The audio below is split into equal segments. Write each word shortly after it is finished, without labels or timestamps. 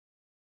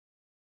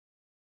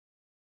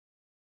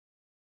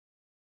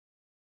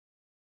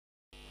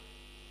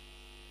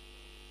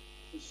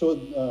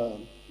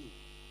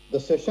The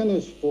session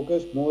is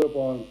focused more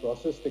upon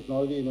process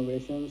technology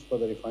innovations for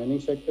the refining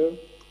sector.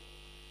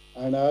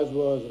 And as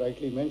was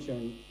rightly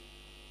mentioned,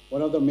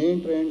 one of the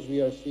main trends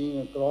we are seeing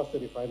across the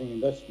refining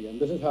industry, and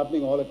this is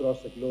happening all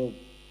across the globe,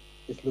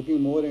 is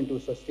looking more into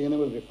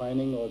sustainable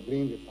refining or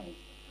green refining.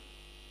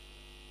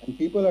 And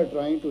people are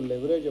trying to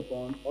leverage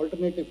upon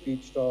alternative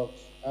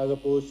feedstocks as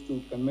opposed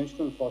to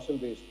conventional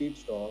fossil-based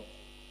feedstocks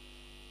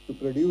to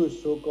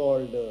produce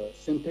so-called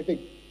synthetic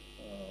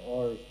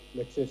or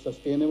let's say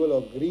sustainable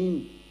or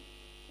green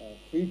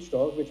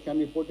feedstock, which can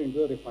be put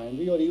into a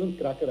refinery or even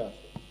cracker assets.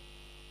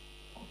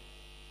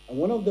 And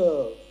one of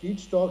the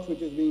feedstocks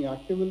which is being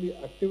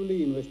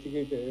actively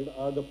investigated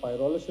are the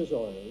pyrolysis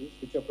oils,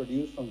 which are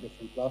produced from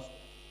different plastics.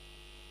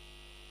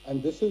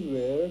 And this is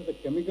where the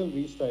chemical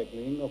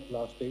recycling of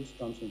plastics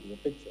comes into the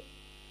picture.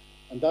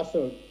 And that's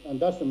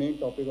the main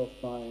topic of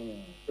my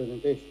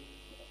presentation.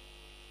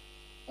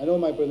 I know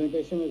my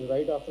presentation is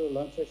right after the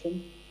lunch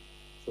session,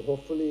 so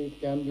hopefully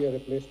it can be a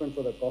replacement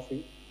for the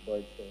coffee,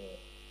 but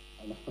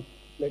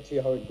let's see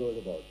how it goes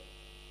about.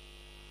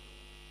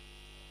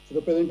 So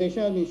the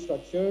presentation has been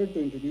structured to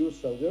introduce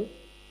Sulzer,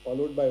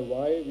 followed by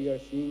why we are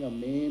seeing a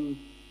main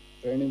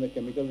trend in the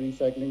chemical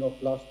recycling of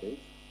plastics.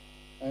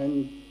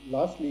 And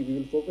lastly, we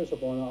will focus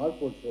upon our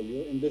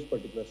portfolio in this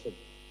particular segment.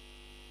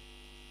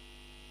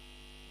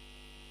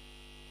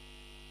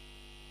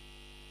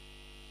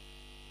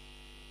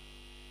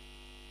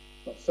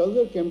 Now,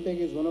 Sulzer Chemtech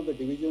is one of the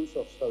divisions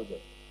of Sulzer.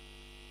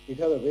 It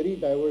has a very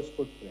diverse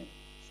footprint,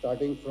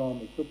 starting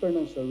from equipment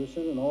and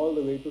services and all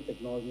the way to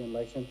technology and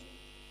licensing.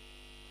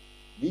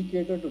 We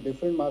cater to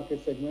different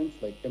market segments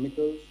like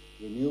chemicals,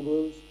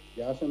 renewables,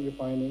 gas and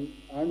refining,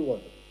 and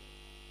water.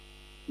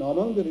 Now,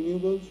 among the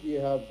renewables, we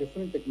have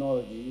different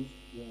technologies,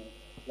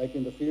 like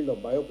in the field of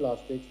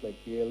bioplastics like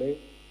PLA,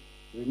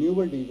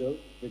 renewable diesel,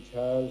 which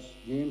has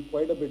gained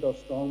quite a bit of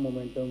strong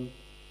momentum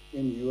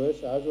in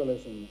US as well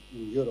as in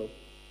Europe.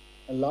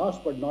 And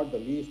last but not the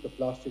least, the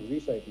plastic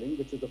recycling,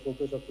 which is the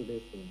focus of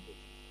today's presentation.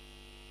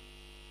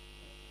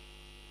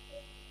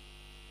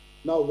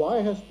 Now,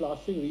 why has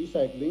plastic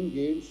recycling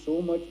gained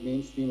so much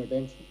mainstream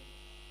attention?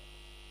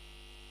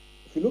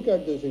 If you look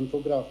at this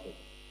infographic,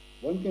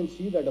 one can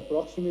see that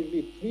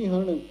approximately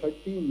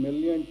 330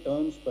 million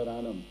tons per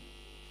annum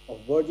of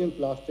virgin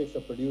plastics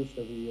are produced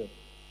every year,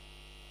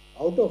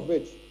 out of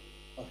which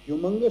a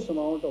humongous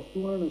amount of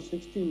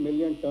 260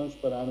 million tons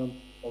per annum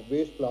of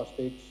waste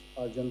plastics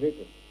are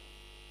generated.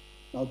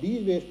 Now,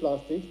 these waste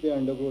plastics, they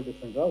undergo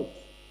different routes.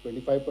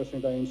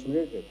 25% are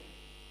incinerated,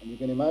 and you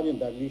can imagine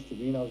that leads to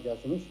greenhouse gas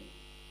emissions.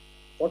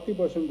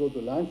 40% go to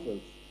landfills,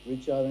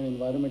 which are an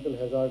environmental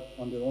hazard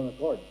on their own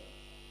accord.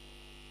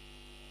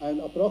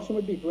 And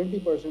approximately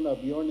 20% are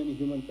beyond any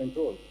human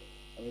control.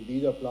 I mean,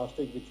 these are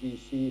plastics which we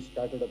see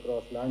scattered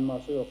across land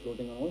masses or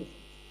floating on oceans.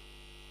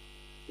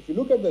 If you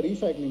look at the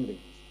recycling rates,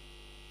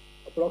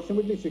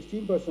 approximately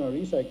 16% are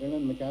recycled,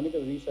 and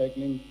mechanical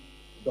recycling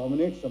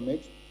dominates the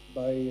mix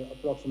by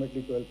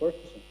approximately 12%.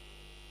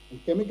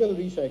 And chemical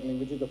recycling,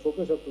 which is the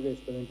focus of today's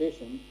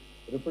presentation,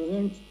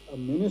 represents a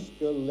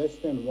minuscule less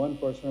than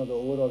 1% of the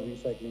overall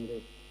recycling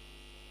rate.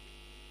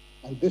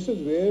 And this is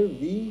where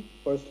we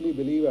personally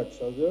believe at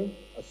Sulzer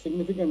a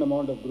significant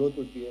amount of growth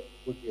would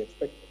be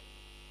expected.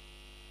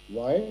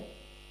 Why?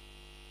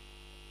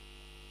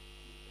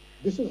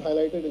 This is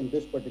highlighted in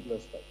this particular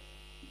slide.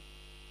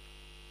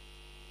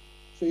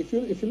 So if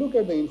you look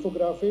at the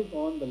infographic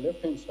on the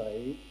left-hand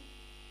side,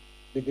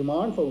 the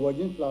demand for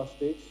virgin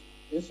plastics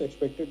is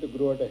expected to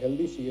grow at a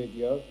healthy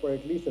CAGR for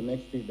at least the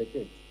next 3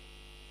 decades.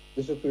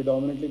 This is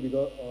predominantly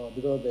because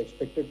of the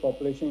expected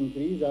population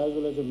increase as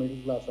well as a middle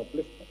class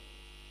upliftment.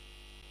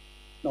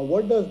 Now,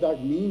 what does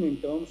that mean in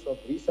terms of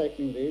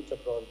recycling rates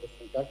across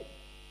different categories?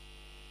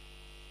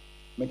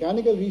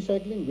 Mechanical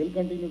recycling will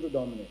continue to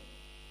dominate,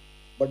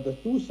 but the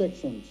two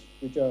sections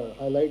which are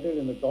highlighted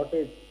in the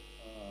dotted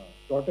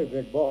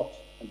red box,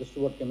 and this is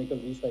what chemical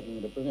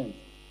recycling represents,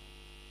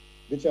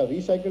 which are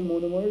recycled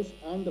monomers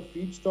and the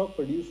feedstock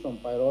produced from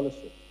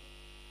pyrolysis.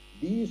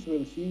 These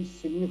will see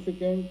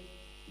significant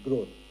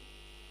growth.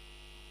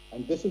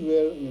 And this is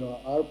where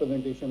our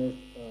presentation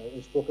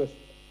is focused.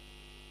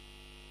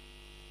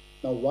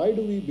 Now, why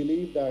do we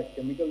believe that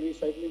chemical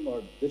recycling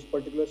or this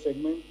particular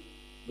segment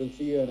will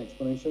see an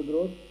exponential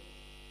growth?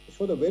 It's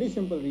for the very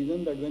simple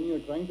reason that when you're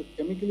trying to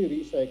chemically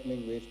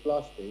recycling waste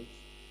plastics,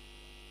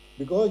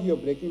 because you're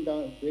breaking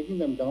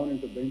them down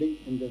into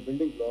the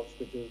building blocks,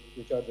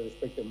 which are the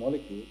respective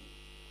molecules,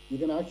 you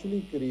can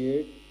actually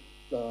create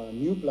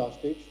new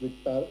plastics which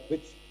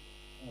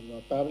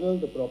parallel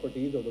the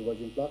properties of the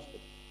virgin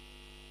plastic.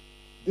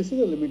 This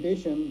is a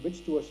limitation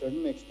which, to a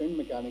certain extent,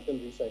 mechanical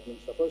recycling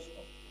suffers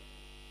from.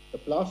 The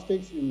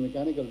plastics in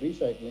mechanical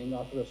recycling,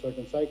 after a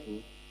certain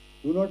cycle,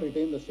 do not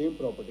retain the same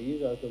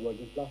properties as the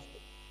virgin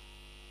plastic.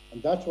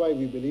 And that's why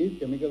we believe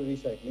chemical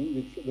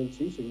recycling will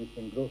see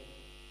significant growth.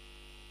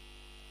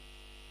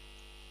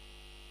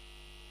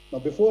 Now,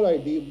 before I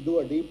do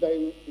a deep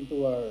dive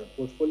into our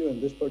portfolio in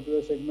this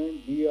particular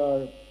segment, we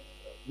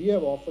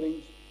have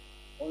offerings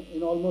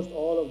in almost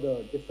all of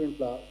the different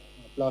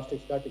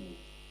plastics categories.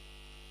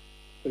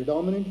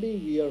 Predominantly,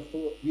 we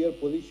are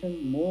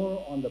positioned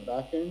more on the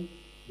back end,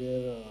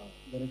 where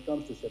when it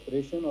comes to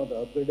separation or the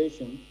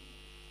upgradation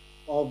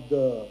of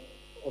the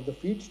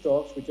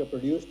feedstocks which are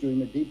produced during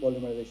the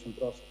depolymerization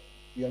process.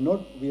 We are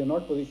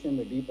not positioned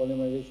in the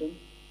depolymerization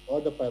or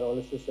the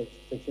pyrolysis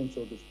section,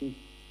 so to speak.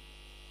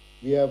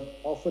 We have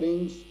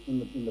offerings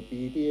in the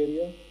PET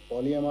area,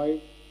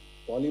 polyamide,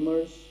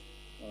 polymers,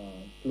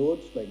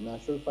 clothes like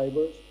natural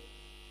fibers,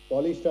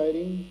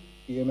 polystyrene,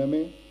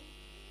 PMMA,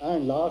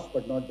 and last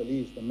but not the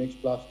least, the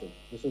mixed plastic.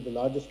 This is the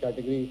largest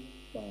category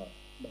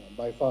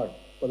by far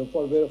for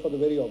the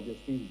very obvious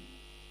reason.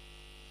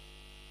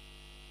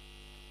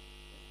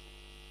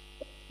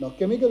 Now,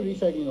 chemical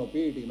recycling of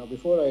PET. Now,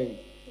 before I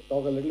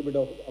talk a little bit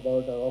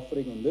about our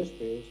offering in this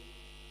space,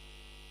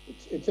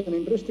 it's an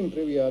interesting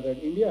trivia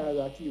that India has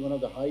actually one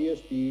of the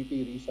highest PET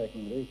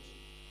recycling rates,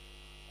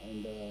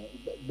 and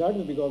that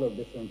is because of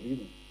different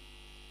reasons.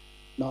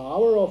 Now,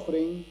 our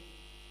offering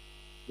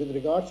with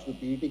regards to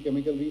PET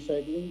chemical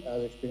recycling,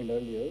 as explained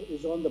earlier,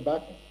 is on the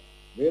back end,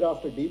 where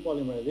after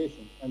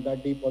depolymerization, and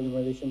that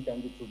depolymerization can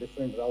be through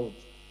different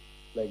routes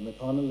like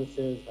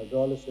methanolysis,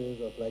 hydrolysis,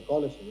 or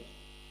glycolysis.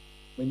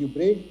 When you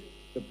break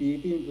the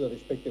PET into the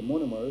respective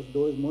monomers,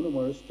 those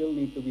monomers still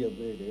need to be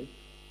upgraded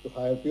to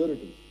higher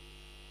purities.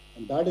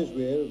 And that is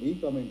where we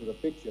come into the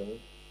picture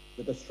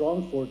with a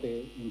strong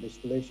forte in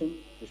distillation,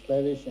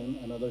 crystallization,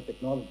 and other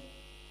technologies.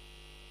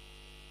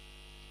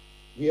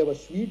 We have a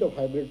suite of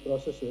hybrid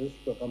processes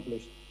to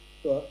accomplish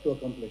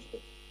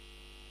this.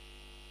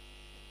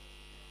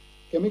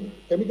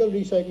 Chemical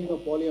recycling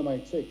of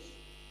polyamide 6.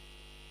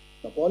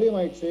 Now,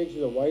 polyamide 6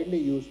 is a widely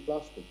used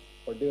plastic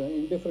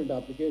in different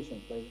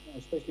applications, like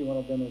especially one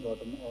of them is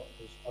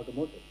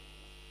automotive.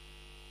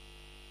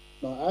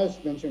 Now,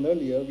 as mentioned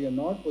earlier, we are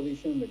not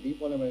positioned in the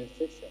depolymerized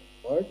section,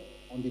 but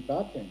on the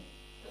back end,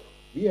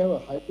 we have a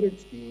hybrid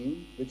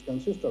scheme which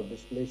consists of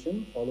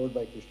distillation followed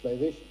by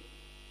crystallization.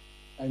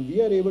 And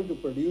we are able to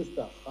produce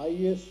the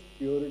highest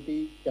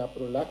purity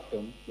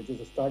caprolactam, which is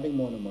a starting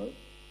monomer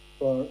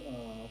for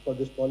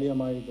this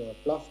polyamide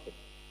plastic.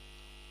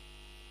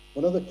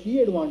 One of the key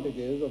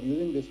advantages of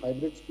using this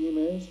hybrid scheme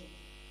is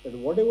that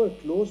whatever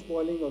close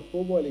boiling or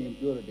co-boiling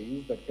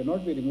impurities that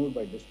cannot be removed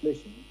by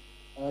distillation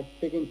are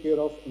taken care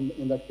of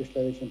in that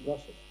crystallization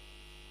process.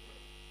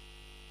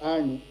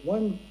 And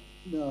one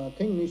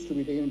thing needs to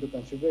be taken into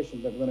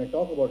consideration, that when I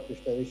talk about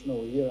crystallization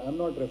over here, I'm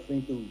not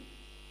referring to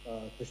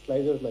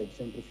crystallizers like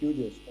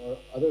centrifuges or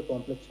other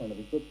complex kind of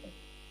equipment.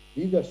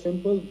 These are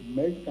simple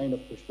melt kind of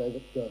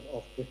crystallizers,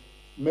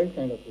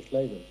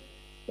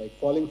 like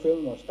falling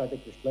film or static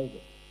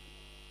crystallizer.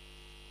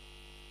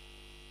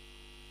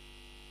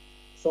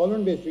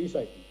 Solvent-based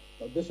recycling.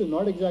 Now, this is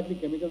not exactly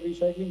chemical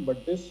recycling,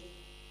 but this,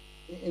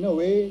 in a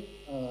way,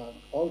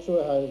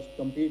 also has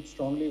competed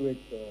strongly with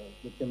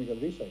chemical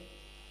recycling.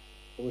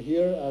 Over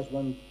here, as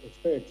one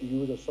expects, you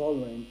use a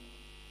solvent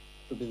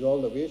to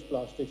dissolve the waste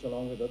plastics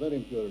along with other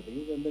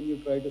impurities, and then you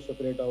try to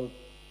separate out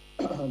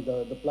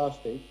the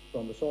plastic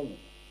from the solvent.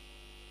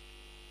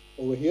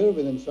 Over here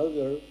within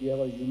Sulzer, we have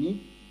a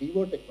unique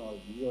devo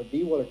technology or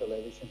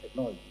devolatilization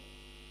technology,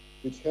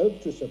 which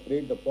helps to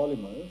separate the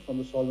polymer from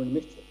the solvent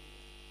mixture.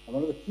 And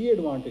one of the key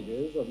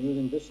advantages of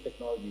using this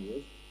technology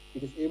is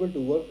it is able to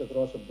work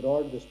across a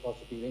broad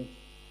viscosity range.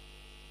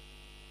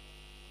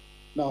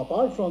 Now,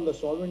 apart from the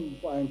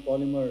solvent and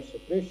polymer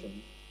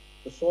separation,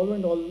 the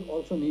solvent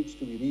also needs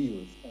to be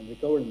reused and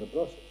recovered in the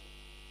process.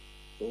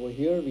 So over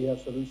here, we have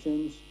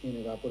solutions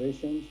in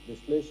evaporations,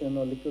 distillation,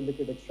 or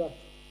liquid-liquid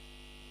extraction.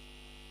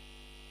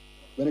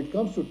 When it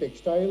comes to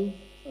textile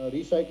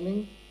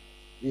recycling,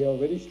 we have a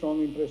very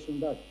strong interest in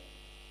that.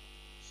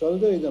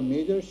 Sulzer is a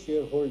major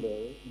shareholder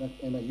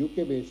in a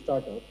UK-based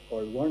startup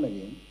called One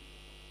Again,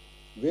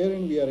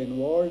 wherein we are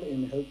involved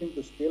in helping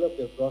to scale up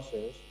their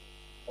process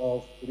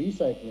of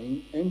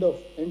recycling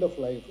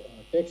end-of-life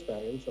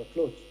textiles or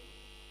clothes.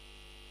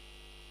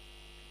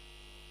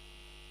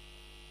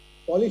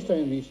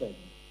 Polystyrene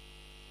recycling.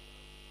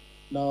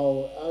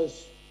 Now,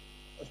 as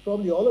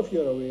probably all of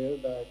you are aware,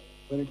 that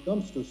when it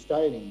comes to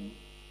styrene,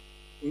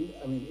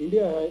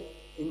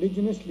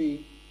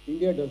 indigenously,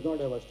 India does not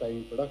have a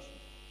styrene production,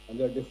 and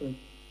they are different.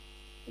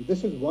 And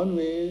this is one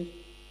way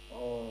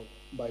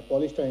by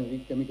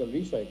polystyrene chemical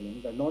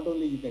recycling, that not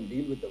only you can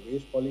deal with the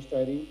waste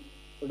polystyrene,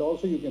 but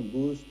also you can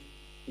boost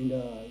in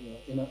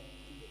a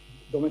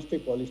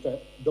domestic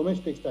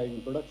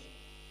styrene production.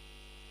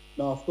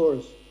 Now, of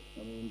course,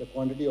 the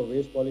quantity of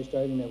waste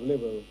polystyrene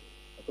available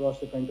across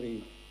the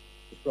country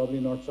is probably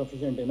not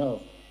sufficient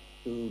enough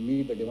to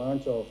meet the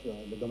demands of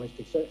the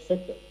domestic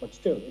sector, but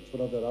still, it's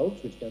one of the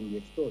routes which can be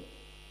explored.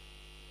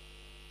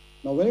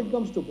 Now, when it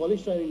comes to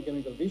polystyrene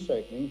chemical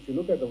recycling, if you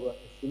look at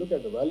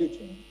the value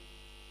chain,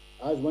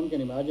 as one can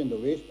imagine, the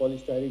waste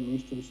polystyrene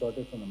needs to be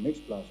sorted from a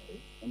mixed plastic,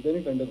 and then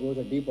it undergoes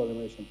a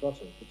depolymerization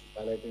process, which is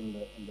highlighted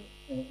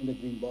in the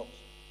green box.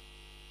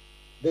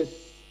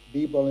 This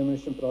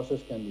depolymerization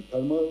process can be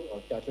thermal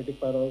or catalytic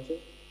pyrolysis,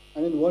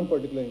 and in one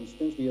particular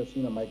instance, we have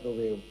seen a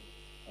microwave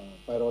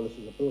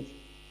pyrolysis approach.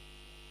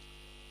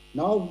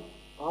 Now,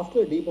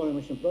 After the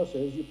depolymerization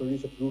process, you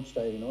produce a crude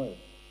styrene oil.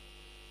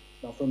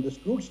 Now, from this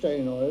crude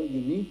styrene oil, you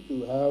need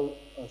to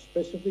have a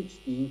specific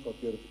scheme for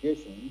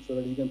purification so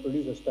that you can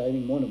produce a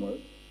styrene monomer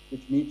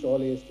which meets all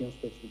ASTM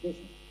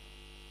specifications.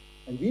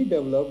 And we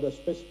developed a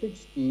specific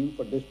scheme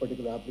for this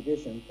particular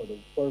application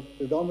for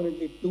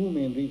predominantly two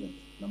main reasons.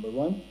 Number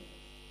one,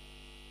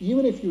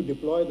 even if you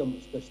deploy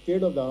the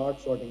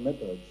state-of-the-art sorting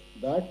methods,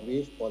 that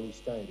waste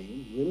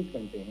polystyrene will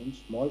contain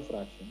small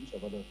fractions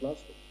of other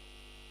plastics.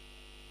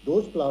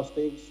 Those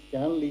plastics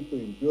can lead to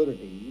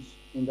impurities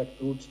in that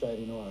crude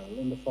styrene oil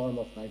in the form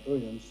of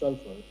nitrogen,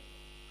 sulfur,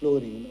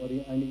 chlorine,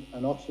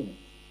 and oxygenates.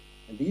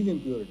 And these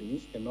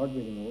impurities cannot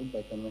be removed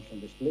by conventional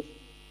distillation.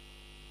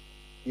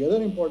 The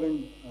other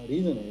important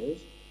reason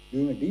is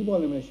during a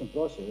depolymerization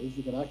process,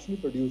 you can actually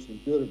produce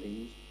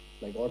impurities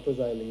like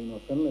orthoxylene or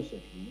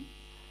phenylacetylene,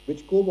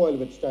 which co-boil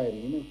with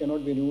styrene and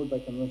cannot be removed by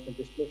conventional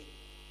distillation.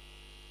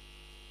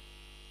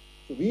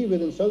 So we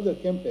within Sulzer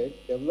Chemtech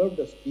developed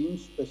a scheme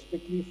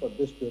specifically for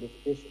this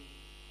purification.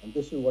 And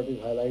this is what is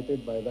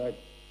highlighted by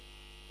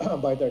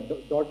that, by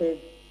that dotted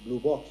blue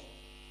box.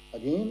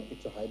 Again,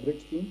 it's a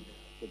hybrid scheme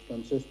which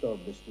consists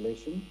of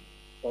distillation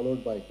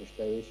followed by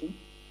crystallization.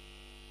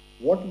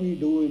 What we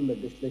do in the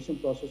distillation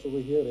process over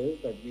here is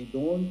that we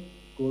don't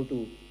go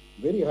to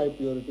very high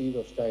purities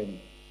of styrene.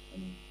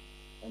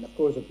 And of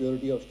course, the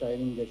purity of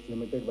styrene gets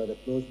limited by the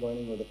close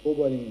boiling or the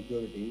co-boiling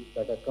impurities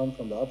that have come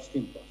from the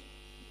upstream process.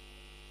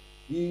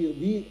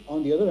 We,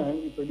 on the other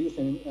hand, we produce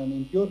an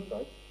impure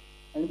cut,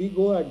 and we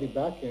go at the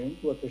back end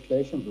to a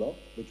crystallization block,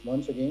 which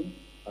once again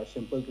are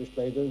simple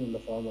crystallizers in the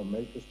form of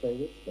melt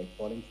crystallizers like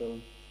falling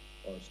film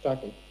or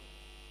static.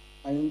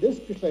 And in this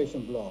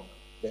crystallization block,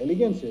 the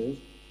elegance is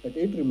that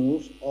it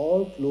removes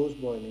all close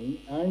boiling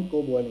and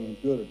co-boiling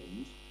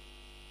impurities,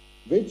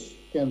 which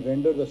can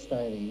render the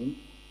styrene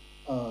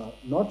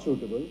not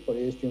suitable for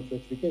ASTM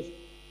specification.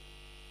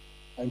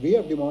 And we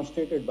have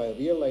demonstrated by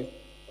real-life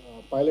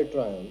pilot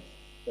trials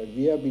that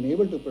we have been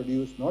able to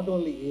produce not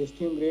only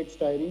ASTM-grade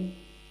styrene,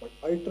 but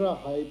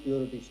ultra-high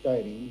purity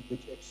styrene,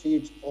 which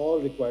exceeds all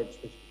required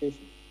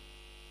specifications.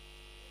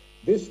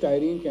 This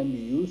styrene can be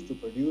used to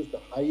produce the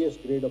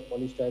highest grade of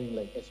polystyrene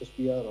like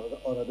SSPR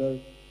or other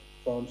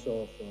forms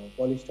of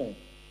polystyrene.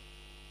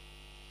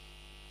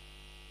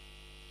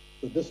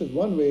 So this is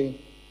one way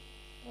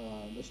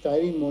the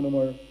styrene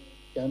monomer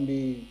can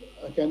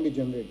be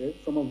generated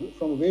from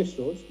a waste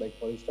source like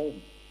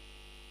polystyrene.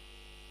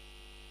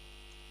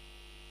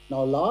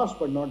 Now, last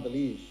but not the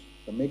least,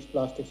 the mixed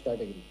plastics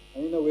category.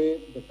 And in a way,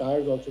 the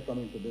tires also come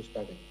into this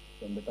category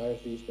when the tires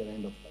reach their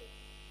end of life.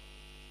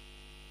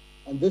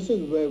 And this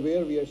is where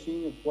we are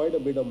seeing quite a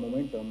bit of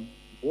momentum,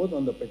 both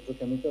on the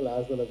petrochemical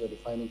as well as the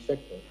refining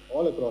sector,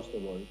 all across the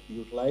world, to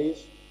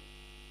utilize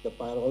the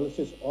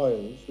pyrolysis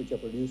oils which are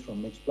produced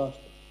from mixed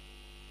plastics.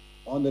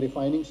 On the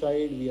refining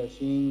side, we are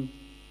seeing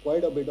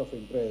quite a bit of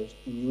interest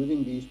in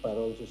using these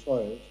pyrolysis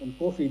oils and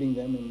co-feeding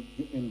them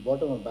in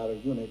bottom-of-barrel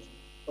units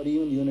or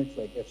even units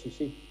like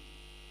FCC.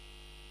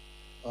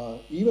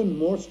 Even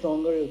more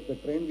stronger is the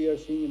trend we are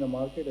seeing in the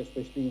market,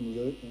 especially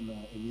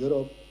in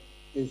Europe,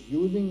 is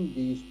using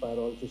these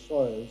pyrolysis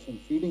oils and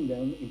feeding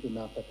them into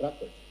naphtha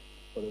crackers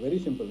for the very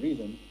simple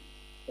reason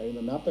that in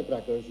the naphtha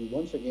crackers, you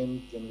once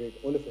again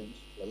generate olefins,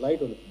 the light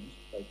olefins,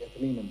 like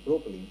ethylene and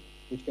propylene,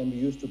 which can be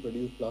used to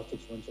produce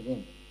plastics once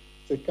again.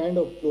 So it kind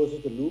of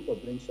closes the loop or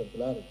brings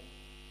circularity.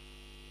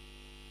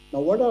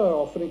 Now, what are our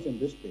offerings in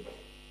this space?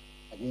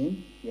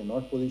 Again, we are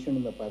not positioned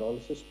in the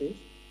pyrolysis space,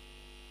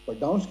 but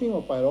downstream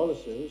of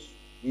pyrolysis,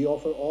 we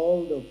offer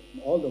all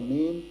the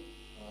main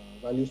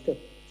value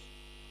steps.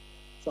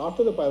 So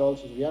after the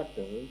pyrolysis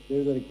reactor,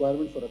 there is a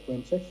requirement for a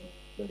quench section.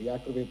 The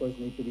reactor vapors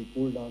need to be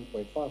cooled down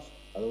quite fast,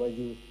 otherwise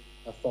you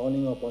have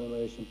fouling or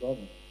polymerization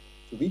problem.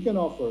 So we can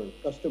offer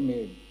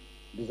custom-made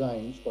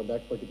designs for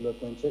that particular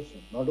quench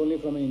section, not only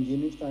from an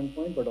engineering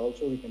standpoint, but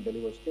also we can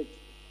deliver skids.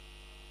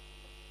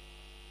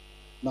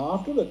 Now,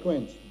 after the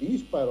quench,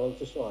 these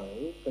pyrolysis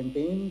oil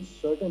contains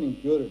certain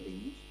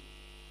impurities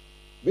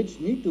which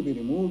need to be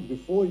removed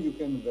before you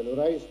can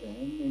valorize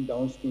them in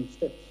downstream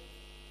steps.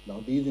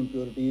 Now, these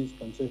impurities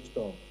consist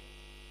of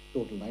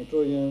total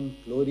nitrogen,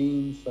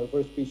 chlorine,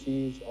 sulfur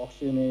species,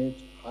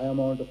 oxygenates, high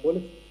amount of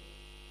olefins.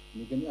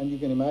 You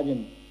can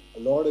imagine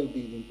a lot of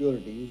these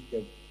impurities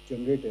get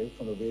generated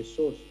from the waste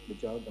source,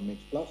 which are the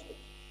mixed plastics.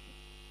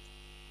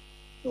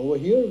 Now, over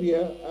here, we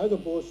have, as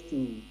opposed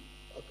to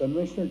a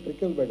conventional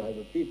trickle bed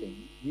hydrotreating,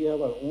 we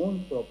have our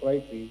own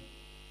proprietary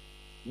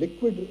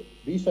liquid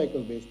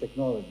recycle-based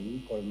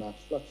technology called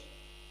max flux,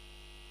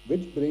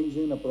 which brings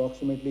in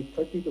approximately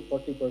 30 to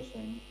 40%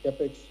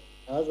 capex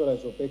as well as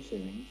OPEX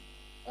savings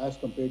as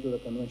compared to the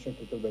conventional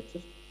trickle bed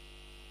system.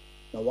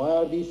 Now, why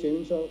are these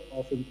savings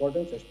of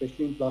importance,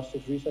 especially in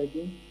plastics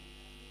recycling?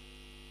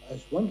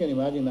 As one can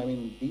imagine, I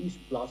mean, these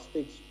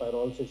plastics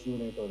pyrolysis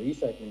unit or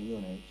recycling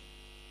units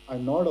are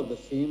not of the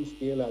same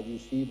scale as you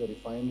see the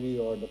refinery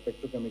or the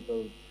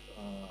petrochemical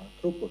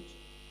throughputs.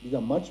 These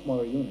are much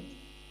smaller units.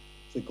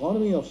 So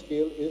economy of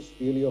scale is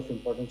really of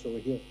importance over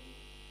here.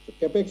 So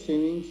capex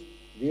savings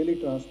really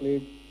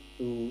translate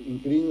to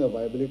increasing the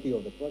viability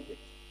of the project.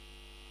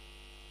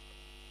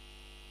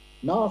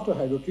 Now, after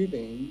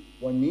hydrotreating,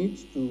 one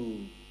needs to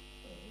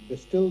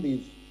distill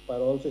these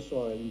pyrolysis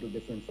oil into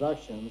different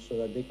fractions so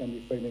that they can be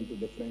fed into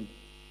different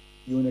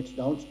units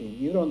downstream,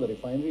 either on the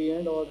refinery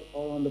end or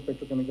on the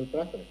petrochemical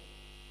cracker end.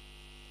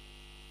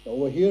 Now,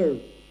 over here,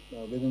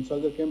 within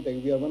Sulzer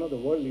Chemtech, we are one of the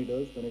world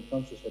leaders when it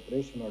comes to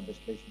separation or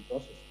distillation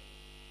process.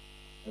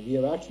 And we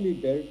have actually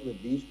dealt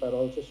with these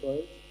pyrolysis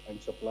oils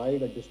and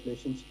supplied a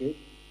distillation skid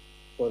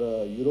for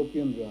a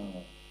European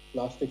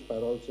plastics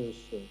pyrolysis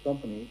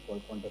company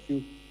called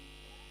Quantafu.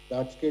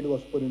 That skid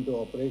was put into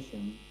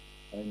operation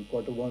in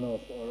quarter one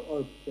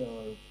of,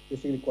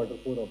 basically quarter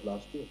four of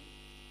last year.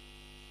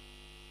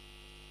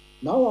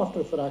 Now,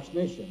 after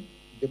fractionation,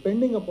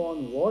 depending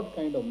upon what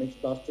kind of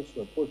mixed plastics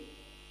were put,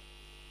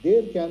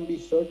 there can be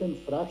certain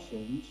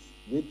fractions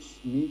which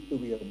need to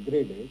be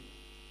upgraded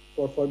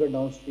for further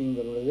downstream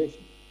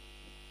valorization.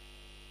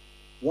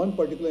 One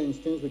particular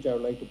instance which I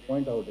would like to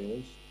point out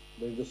is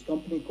there is this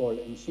company called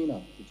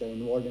Encina, which are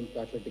involved in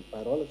catalytic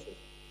pyrolysis.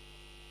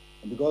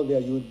 And because they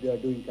are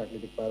doing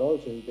catalytic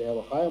pyrolysis, they have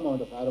a high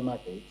amount of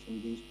aromatics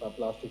in these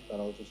plastic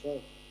pyrolysis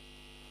oils.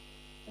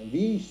 And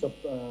we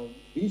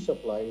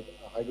supplied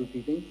a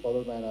hydrotreating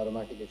followed by an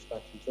aromatic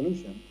extraction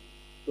solution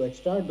to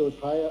extract those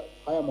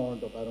high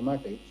amount of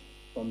aromatics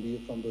from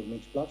those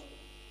mixed plastics.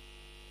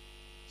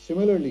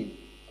 Similarly,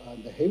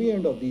 the heavy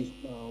end of these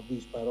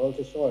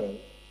pyrolysis oil,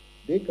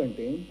 they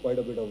contain quite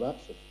a bit of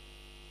waxes,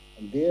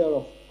 and they are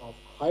of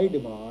high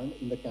demand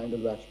in the candle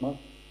wax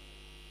market.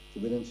 So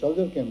within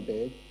Sulzer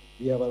Chemtech,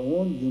 we have our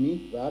own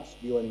unique wax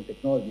dewatering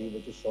technology,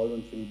 which is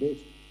solvent-free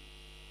based.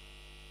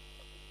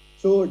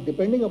 So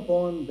depending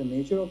upon the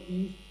nature of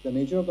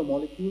the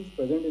molecules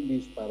present in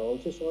these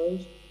pyrolysis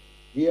oils,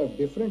 we have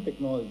different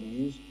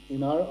technologies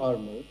in our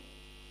armor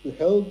to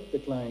help the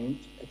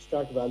clients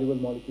extract valuable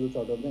molecules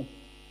out of them.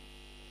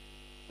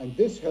 And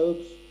this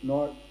helps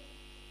not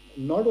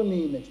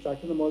only in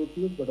extracting the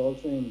molecules, but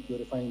also in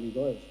purifying these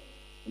oils.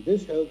 And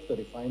this helps the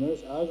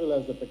refiners as well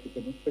as the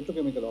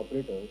petrochemical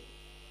operators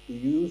to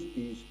use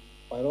these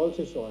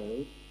pyrolysis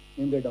oils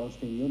in their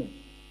downstream units.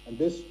 And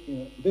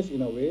this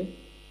in a way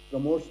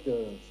promotes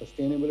the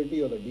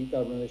sustainability or the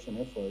decarbonization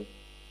effort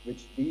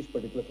which these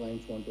particular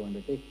clients want to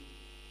undertake.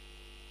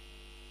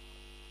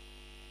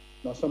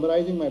 Now,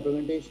 summarizing my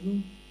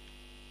presentation,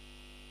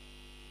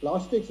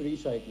 plastics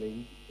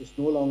recycling is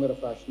no longer a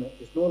fashion.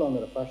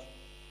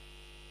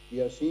 We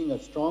are seeing a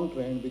strong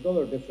trend because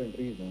of different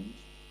reasons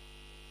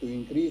to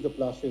increase the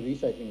plastic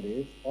recycling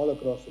rates all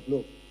across the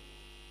globe.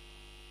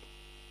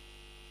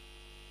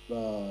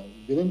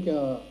 Within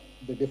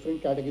the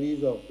different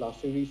categories of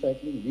plastic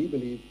recycling, we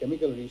believe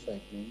chemical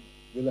recycling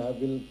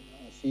will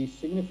see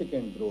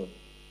significant growth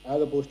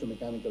as opposed to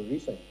mechanical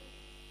recycling,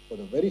 for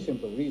the very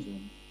simple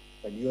reason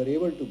that you are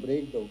able to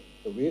break the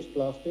waste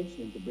plastics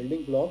into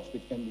building blocks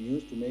which can be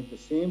used to make the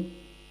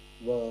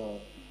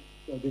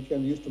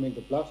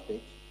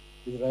plastics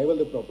which rival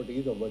the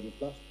properties of virgin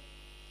plastic.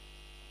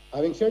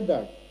 Having said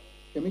that,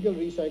 chemical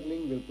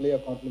recycling will play a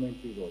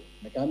complementary role.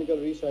 Mechanical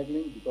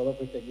recycling, because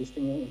of its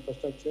existing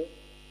infrastructure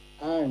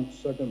and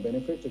certain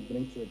benefits it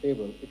brings to the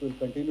table, it will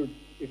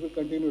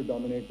continue to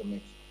dominate the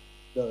mix,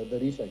 the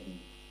recycling.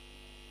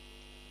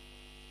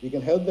 We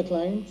can help the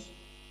clients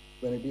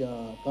when it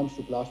comes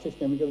to plastics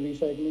chemical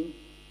recycling,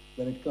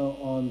 when it comes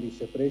on the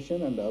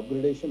separation and the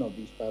upgradation of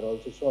these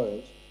pyrolysis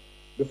oils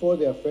before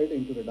they are fed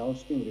into the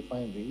downstream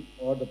refinery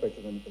or the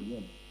petrochemical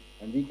unit.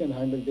 And we can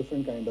handle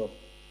different kind of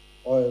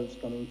oils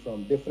coming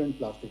from different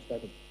plastics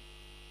categories.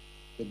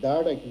 With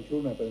that, I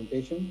conclude my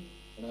presentation,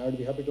 and I would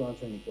be happy to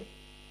answer any questions.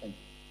 Thank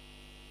you.